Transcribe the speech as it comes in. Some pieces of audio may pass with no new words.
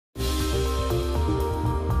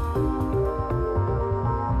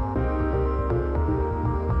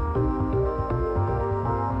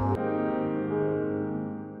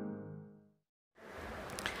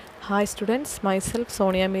Hi students, myself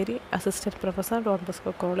Sonia Mary, Assistant Professor, Don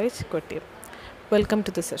Bosco College, Kottayam. Welcome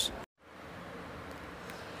to the session.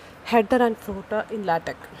 Header and footer in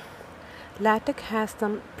Latex. Latex has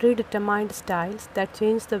some predetermined styles that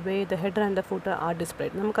change the way the header and the footer are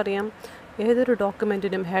displayed. നമുക്കറിയാം ഏതൊരു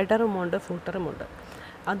ഡോക്യുമെൻറ്റിനും ഹെഡറുമുണ്ട് ഫൂട്ടറുമുണ്ട്.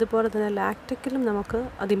 അതുപോലെ തന്നെ ലാറ്റക്കിലും നമുക്ക്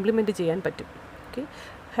അത് implement ചെയ്യാൻ പറ്റും. Okay,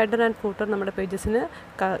 header and footer നമ്മുടെ പേജസിന്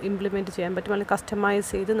implement ചെയ്യാൻ പറ്റും, അല്ലെങ്കിൽ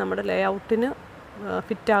കസ്റ്റമൈസ് ചെയ്ത് നമ്മുടെ ലേഔട്ടിന്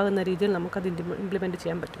ഫിറ്റ് ആകുന്ന രീതിയിൽ നമുക്കത് ഇംപ്ലിമെൻറ്റ്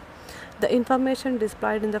ചെയ്യാൻ പറ്റും. The information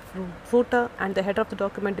displayed in the footer and the header of the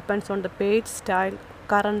document depends on the page style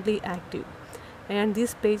currently active. And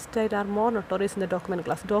these page style are more notorious in the document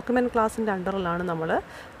class. Document classൻ്റെ അണ്ടറിലാണ് നമ്മൾ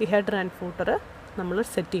ഈ header and footer നമ്മൾ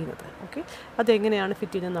set ചെയ്യുന്നത്. Okay, അതെങ്ങനെയാണ്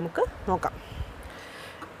fit ചെയ്യുന്നത് നമുക്ക് നോക്കാം.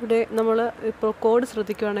 ഇവിടെ നമ്മൾ ഇപ്പോൾ കോഡ്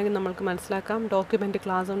ശ്രദ്ധിക്കുകയാണെങ്കിൽ നമ്മൾക്ക് മനസ്സിലാക്കാം. ഡോക്യുമെൻ്റ്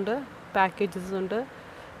ക്ലാസ് ഉണ്ട്, പാക്കേജസ് ഉണ്ട്.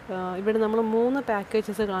 ഇവിടെ നമ്മൾ 3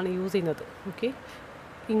 പാക്കേജസുകളാണ് യൂസ് ചെയ്യുന്നത്. Okay,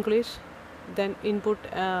 English, then input,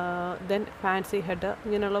 then fancy header,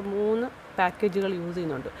 ഇങ്ങനെയുള്ള 3 പാക്കേജുകൾ യൂസ്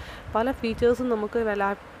ചെയ്യുന്നുണ്ട്. പല ഫീച്ചേഴ്സും നമുക്ക്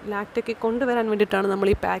ലാറ്റെക്കിൽ കൊണ്ടുവരാൻ വേണ്ടിയിട്ടാണ് നമ്മൾ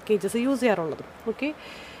ഈ പാക്കേജസ് യൂസ് ചെയ്യാറുള്ളത്. ഓക്കെ,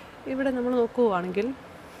 ഇവിടെ നമ്മൾ നോക്കുകയാണെങ്കിൽ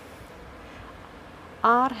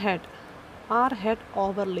R head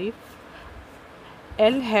ഓവർലീഫ്,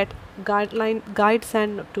 L head guides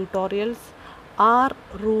and tutorials, R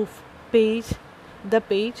roof page, the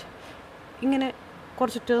page, ഇങ്ങനെ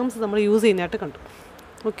കുറച്ച് ടേംസ് നമ്മൾ യൂസ് ചെയ്യുന്നതായിട്ട് കണ്ടു.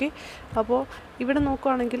 ഓക്കെ, അപ്പോൾ ഇവിടെ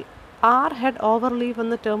നോക്കുകയാണെങ്കിൽ ആർ ഹെഡ് ഓവർലീഫ്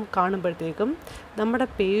എന്ന ടേം കാണുമ്പോഴത്തേക്കും നമ്മുടെ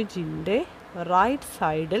പേജിൻ്റെ റൈറ്റ്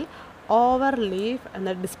സൈഡിൽ ഓവർലീഫ്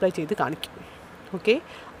എന്ന ഡിസ്പ്ലേ ചെയ്ത് കാണിക്കും. ഓക്കെ,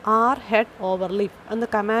 ആർ ഹെഡ് ഓവർലീഫ്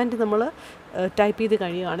എന്ന കമാൻഡ് നമ്മൾ ടൈപ്പ് ചെയ്ത്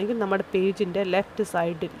കഴിയുകയാണെങ്കിൽ നമ്മുടെ പേജിൻ്റെ ലെഫ്റ്റ്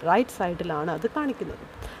സൈഡിൽ റൈറ്റ് സൈഡിലാണ് അത് കാണിക്കുന്നത്.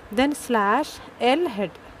 Then slash L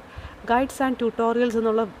head guides and tutorials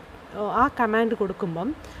എന്നുള്ള ആ കമാൻഡ് കൊടുക്കുമ്പം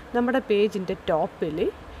നമ്മുടെ പേജിൻ്റെ ടോപ്പിൽ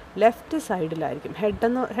ലെഫ്റ്റ് സൈഡിലായിരിക്കും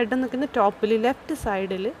ഹെഡ് നിൽക്കുന്ന ടോപ്പിൽ ലെഫ്റ്റ്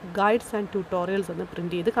സൈഡിൽ ഗൈഡ്സ് ആൻഡ് ട്യൂട്ടോറിയൽസ് എന്ന്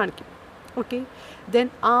പ്രിൻറ്റ് ചെയ്ത് കാണിക്കും. ഓക്കെ, ദെൻ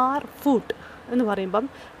ആർ ഫൂട്ട് എന്ന് പറയുമ്പം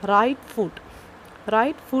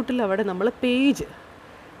റൈറ്റ് ഫൂട്ടിൽ അവിടെ നമ്മൾ പേജ്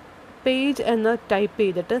എന്ന് ടൈപ്പ്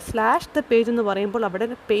ചെയ്തിട്ട് സ്ലാഷ് ദ പേജ് എന്ന് പറയുമ്പോൾ അവിടെ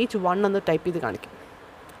പേജ് 1 എന്ന് ടൈപ്പ് ചെയ്ത് കാണിക്കും.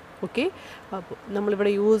 ഓക്കെ, അപ്പോൾ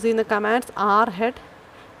നമ്മളിവിടെ യൂസ് ചെയ്യുന്ന commands R head,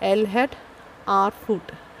 L head, R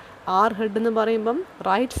foot. R head എന്ന് പറയുമ്പം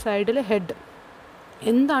റൈറ്റ് സൈഡിൽ ഹെഡ്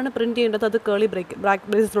എന്താണ് പ്രിൻറ്റ് ചെയ്യേണ്ടത് അത് കേളി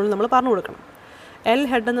ബ്രേസസിനുള്ളിൽ നമ്മൾ പറഞ്ഞു കൊടുക്കണം. എൽ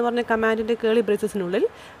ഹെഡ് എന്ന് പറഞ്ഞ കമാൻഡിൻ്റെ കേളി ബ്രേസസിനുള്ളിൽ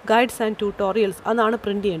ഗൈഡ്സ് ആൻഡ് ട്യൂട്ടോറിയൽസ് അതാണ്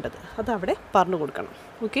പ്രിൻറ്റ് ചെയ്യേണ്ടത്, അതവിടെ പറഞ്ഞു കൊടുക്കണം.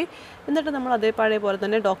 ഓക്കെ, എന്നിട്ട് നമ്മൾ അതേ പഴയ പോലെ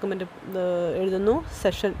തന്നെ ഡോക്യുമെൻ്റ് എഴുതുന്നു.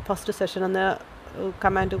 ഫസ്റ്റ് സെഷൻ എന്ന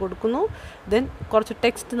കമാൻഡ് കൊടുക്കുന്നു. ദെൻ കുറച്ച്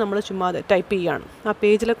ടെക്സ്റ്റ് നമ്മൾ ചുമ്മാ ടൈപ്പ് ചെയ്യുകയാണ്. ആ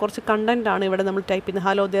പേജിലെ കുറച്ച് കണ്ടൻറ്റാണ് ഇവിടെ നമ്മൾ ടൈപ്പ് ചെയ്യുന്നത്.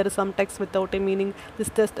 Hello there is some text without A meaning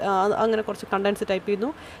this test, അങ്ങനെ കുറച്ച് കണ്ടൻറ്റ്സ് ടൈപ്പ് ചെയ്യുന്നു.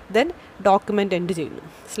 ദെൻ ഡോക്യുമെൻ്റ് എൻഡ് ചെയ്യുന്നു,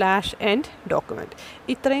 സ്ലാഷ് എൻഡ് ഡോക്യുമെൻറ്റ്.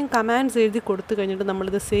 ഇത്രയും കമാൻഡ്സ് എഴുതി കൊടുത്തു കഴിഞ്ഞിട്ട്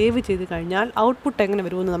നമ്മളിത് സേവ് ചെയ്ത് കഴിഞ്ഞാൽ ഔട്ട്പുട്ട് എങ്ങനെ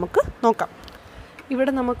വരുമെന്ന് നമുക്ക് നോക്കാം.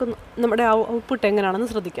 ഇവിടെ നമുക്ക് നമ്മുടെ ഔട്ട്പുട്ട്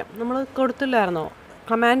എങ്ങനെയാണെന്ന് ശ്രദ്ധിക്കാം. നമ്മൾ കൊടുത്തില്ലായിരുന്നോ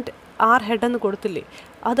കമാൻഡ് ആർ ഹെഡ് എന്ന് കൊടുത്തില്ലേ,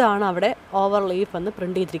 അതാണ് അവിടെ ഓവർലീഫ് എന്ന്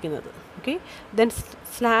പ്രിൻറ്റ് ചെയ്തിരിക്കുന്നത്. Okay, then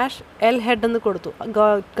slash L head എന്ന് കൊടുത്തു,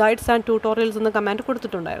 ഗൈഡ്സ് ആൻഡ് ട്യൂട്ടോറിയൽസ് എന്ന കമാൻഡ്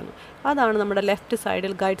കൊടുത്തിട്ടുണ്ടായിരുന്നു, അതാണ് നമ്മുടെ ലെഫ്റ്റ്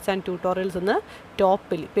സൈഡിൽ ഗൈഡ്സ് ആൻഡ് ട്യൂട്ടോറിയൽസ് എന്ന്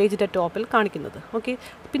പേജിൻ്റെ ടോപ്പിൽ കാണിക്കുന്നത്. ഓക്കെ,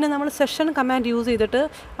 പിന്നെ നമ്മൾ സെഷൻ കമാൻഡ് യൂസ് ചെയ്തിട്ട്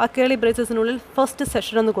ആ കേളി ബ്രേസസിനുള്ളിൽ ഫസ്റ്റ്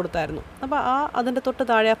സെഷൻ എന്ന് കൊടുത്തായിരുന്നു. അപ്പോൾ അതിൻ്റെ തൊട്ട്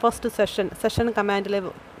താഴെ ഫസ്റ്റ് സെഷൻ കമാൻഡിലെ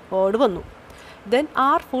വേർഡ് വന്നു. ദെൻ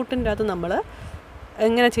ആർ ഫൂട്ടിൻ്റെ അത് നമ്മൾ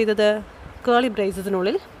എങ്ങനെ ചെയ്തത്, കേളി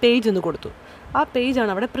ബ്രേസസിനുള്ളിൽ പേജ് എന്ന് കൊടുത്തു. ആ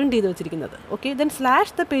പേജാണ് അവിടെ പ്രിൻറ്റ് ചെയ്ത് വെച്ചിരിക്കുന്നത്. Okay, then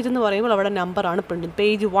slash the page എന്ന് പറയുമ്പോൾ അവിടെ നമ്പറാണ് പ്രിൻറ്റ്,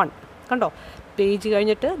 പേജ് 1 കണ്ടോ. പേജ്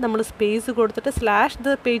കഴിഞ്ഞിട്ട് നമ്മൾ സ്പേസ് കൊടുത്തിട്ട് സ്ലാഷ്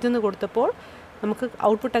ദ പേജ് എന്ന് കൊടുത്തപ്പോൾ നമുക്ക്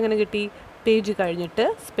ഔട്ട്പുട്ട് എങ്ങനെ കിട്ടി, പേജ് കഴിഞ്ഞിട്ട്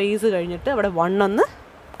സ്പേസ് കഴിഞ്ഞിട്ട് അവിടെ 1 എന്ന്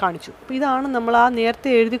കാണിച്ചു. അപ്പോൾ ഇതാണ് നമ്മൾ ആ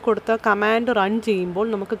നേരത്തെ എഴുതി കൊടുത്ത കമാൻഡ് റൺ ചെയ്യുമ്പോൾ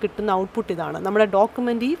നമുക്ക് കിട്ടുന്ന ഔട്ട്പുട്ട്. ഇതാണ് നമ്മുടെ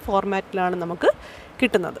ഡോക്യുമെൻ്റ് ഈ ഫോർമാറ്റിലാണ് നമുക്ക്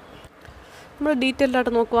കിട്ടുന്നത്. നമ്മൾ ഡീറ്റെയിൽഡ്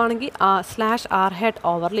ആയിട്ട് നോക്കുകയാണെങ്കിൽ slash R head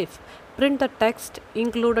ഓവർലീഫ്, print the text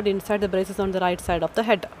included inside the braces on the right side of the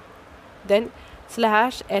header. Then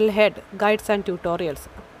slash L head guides and tutorials,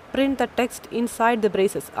 print the text inside the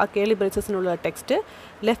braces, ആ കേളി ബ്രേസസിനുള്ള text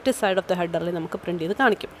left side of the ഹെഡറിൽ നമുക്ക് print ചെയ്ത്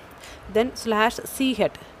കാണിക്കും. Then slash C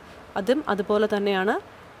head, അതും അതുപോലെ തന്നെയാണ്.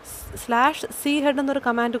 Slash C head എന്നൊരു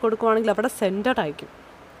command കൊടുക്കുകയാണെങ്കിൽ അവിടെ സെൻറ്റർഡ് ആയിരിക്കും.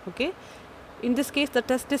 Okay, in this case the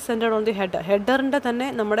text is സെൻറ്റർഡ് on the ഹെഡറിൻ്റെ തന്നെ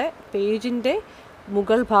നമ്മുടെ പേജിൻ്റെ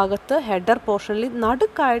മുകൾ ഭാഗത്ത് ഹെഡർ പോർഷനിൽ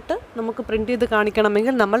നടുക്കായിട്ട് നമുക്ക് പ്രിൻറ്റ് ചെയ്ത്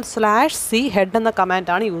കാണിക്കണമെങ്കിൽ നമ്മൾ സ്ലാഷ് സി ഹെഡ് എന്ന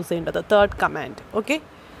കമാൻഡാണ് യൂസ് ചെയ്യേണ്ടത്, third command. Okay,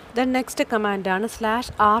 then next കമാൻഡാണ്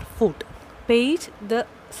slash R foot page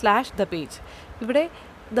the page. ഇവിടെ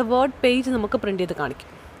ദ വേർഡ് പേജ് നമുക്ക് പ്രിൻറ്റ് ചെയ്ത്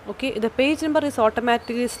കാണിക്കും. Okay, the page number is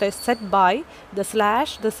automatically set by the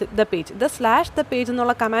slash the page. The slash the page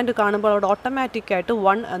എന്നുള്ള command കാണുമ്പോൾ അവിടെ ഓട്ടോമാറ്റിക്കായിട്ട്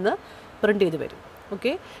 1 എന്ന് print ചെയ്ത് വരും.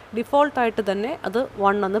 ഓക്കെ, ഡിഫോൾട്ടായിട്ട് തന്നെ അത്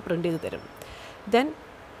 1 എന്ന് പ്രിൻറ്റ് ചെയ്ത് തരും. Then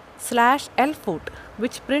 /L foot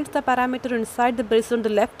which prints the parameter inside the brace on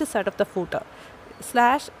the left side of the footer.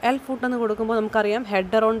 /L foot എന്ന് കൊടുക്കുമ്പോൾ നമുക്കറിയാം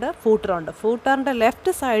ഹെഡർ ഉണ്ട്, ഫൂട്ടർ ഉണ്ട്. ഫൂട്ടറിൻ്റെ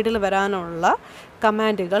ലെഫ്റ്റ് സൈഡിൽ വരാനുള്ള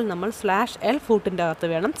കമാൻഡുകൾ നമ്മൾ /L footൻ്റെ അകത്ത്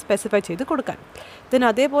വേണം സ്പെസിഫൈ ചെയ്ത് കൊടുക്കാൻ. ഇതിന്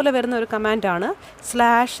അതേപോലെ വരുന്ന ഒരു കമാൻഡാണ്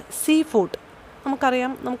 /C foot.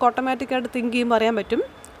 നമുക്കറിയാം, നമുക്ക് ഓട്ടോമാറ്റിക്കായിട്ട് തിങ്ക് ചെയ്യുമ്പോൾ അറിയാൻ പറ്റും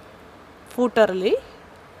ഫൂട്ടറിൽ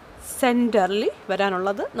സെൻറ്ററിൽ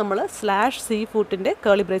വരാനുള്ളത് നമ്മൾ /C footൻ്റെ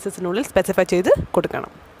കേളി ബ്രേസസിനുള്ളിൽ സ്പെസിഫൈ ചെയ്ത്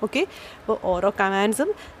കൊടുക്കണം. ഓക്കെ, അപ്പോൾ ഓരോ കമാൻഡ്സും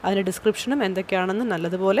അതിൻ്റെ ഡിസ്ക്രിപ്ഷനും എന്തൊക്കെയാണെന്ന്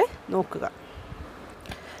നല്ലതുപോലെ നോക്കുക.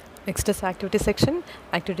 Next activity section.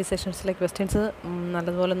 Activity സെക്ഷൻസിലെ questions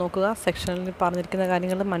നല്ലതുപോലെ നോക്കുക. സെക്ഷനിൽ പറഞ്ഞിരിക്കുന്ന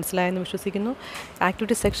കാര്യങ്ങൾ മനസ്സിലായെന്ന് വിശ്വസിക്കുന്നു.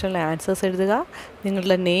 ആക്ടിവിറ്റി സെക്ഷനിലെ ആൻസേഴ്സ് എഴുതുക.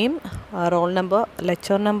 നിങ്ങളുടെ name, roll number,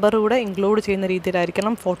 lecture number കൂടെ ഇൻക്ലൂഡ് ചെയ്യുന്ന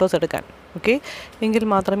രീതിയിലായിരിക്കണം ഫോട്ടോസ് എടുക്കാൻ. ഓക്കെ, എങ്കിൽ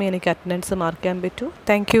മാത്രമേ എനിക്ക് അറ്റൻഡൻസ് മാർക്ക് ചെയ്യാൻ പറ്റൂ.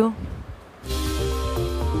 Thank you.